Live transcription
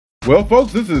Well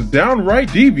folks, this is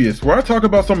Downright Devious, where I talk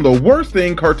about some of the worst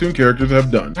thing cartoon characters have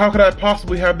done. How could I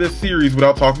possibly have this series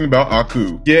without talking about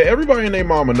Aku? Yeah, everybody and their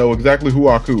mama know exactly who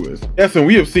Aku is. Yes, and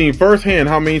we have seen firsthand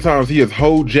how many times he has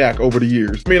hoed Jack over the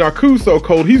years. I mean, Aku's so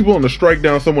cold, he's willing to strike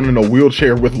down someone in a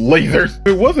wheelchair with lasers.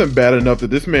 It wasn't bad enough that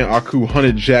this man Aku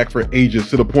hunted Jack for ages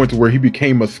to the point to where he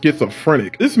became a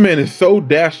schizophrenic. This man is so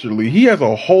dastardly, he has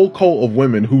a whole cult of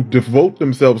women who devote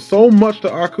themselves so much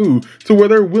to Aku to where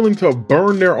they're willing to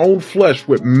burn their own flesh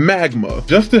with magma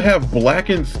just to have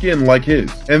blackened skin like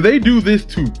his. And they do this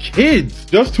to kids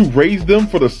just to raise them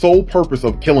for the sole purpose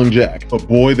of killing Jack. But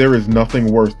boy, there is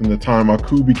nothing worse than the time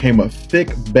Aku became a thick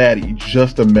baddie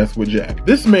just to mess with Jack.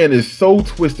 This man is so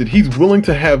twisted, he's willing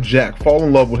to have Jack fall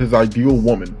in love with his ideal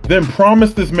woman, then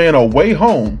promise this man a way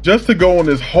home just to go on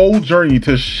this whole journey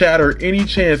to shatter any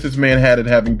chance this man had at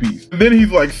having peace. And then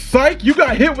he's like, psych, you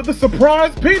got hit with a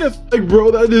surprise penis. Like,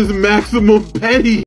 bro, that is maximum petty.